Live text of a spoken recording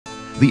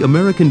The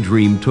American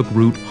dream took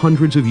root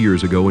hundreds of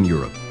years ago in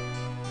Europe.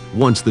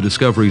 Once the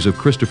discoveries of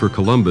Christopher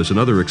Columbus and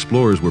other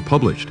explorers were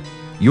published,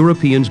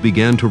 Europeans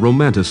began to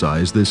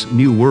romanticize this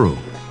new world,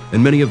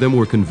 and many of them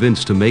were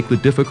convinced to make the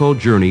difficult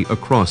journey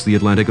across the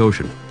Atlantic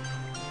Ocean.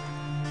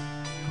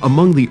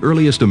 Among the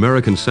earliest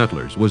American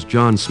settlers was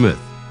John Smith,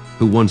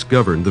 who once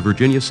governed the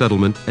Virginia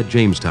settlement at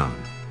Jamestown.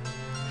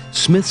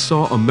 Smith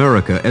saw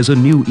America as a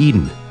new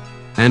Eden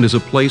and as a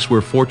place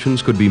where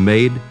fortunes could be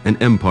made and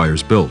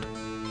empires built.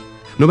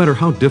 No matter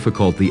how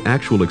difficult the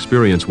actual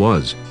experience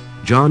was,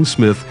 John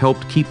Smith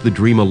helped keep the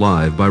dream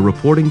alive by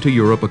reporting to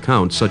Europe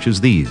accounts such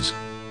as these.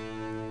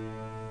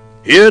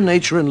 Here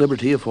nature and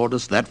liberty afford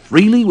us that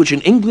freely which in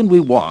England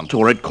we want,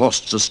 or it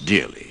costs us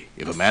dearly.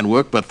 If a man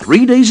work but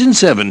 3 days in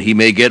 7, he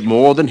may get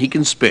more than he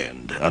can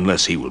spend,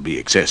 unless he will be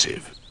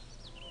excessive.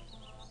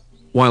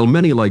 While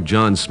many like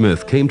John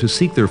Smith came to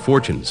seek their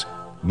fortunes,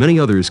 many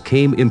others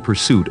came in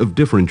pursuit of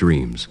different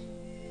dreams.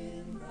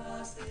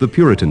 The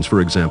Puritans,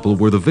 for example,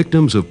 were the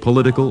victims of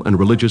political and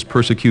religious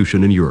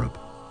persecution in Europe.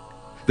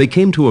 They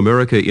came to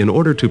America in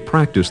order to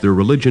practice their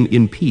religion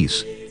in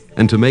peace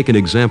and to make an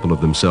example of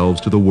themselves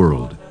to the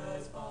world.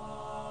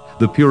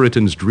 The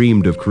Puritans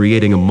dreamed of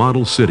creating a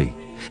model city,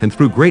 and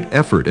through great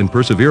effort and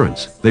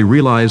perseverance, they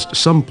realized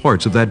some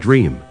parts of that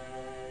dream.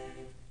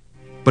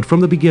 But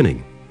from the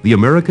beginning, the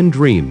American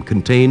dream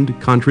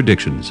contained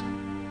contradictions.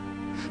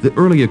 The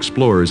early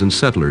explorers and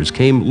settlers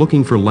came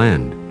looking for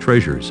land,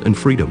 treasures, and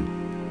freedom.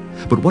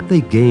 But what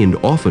they gained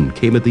often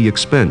came at the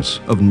expense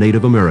of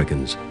Native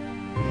Americans.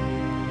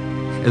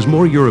 As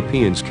more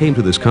Europeans came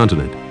to this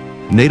continent,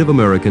 Native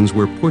Americans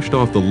were pushed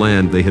off the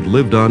land they had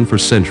lived on for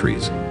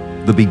centuries,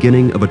 the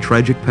beginning of a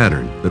tragic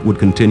pattern that would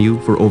continue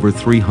for over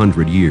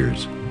 300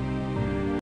 years.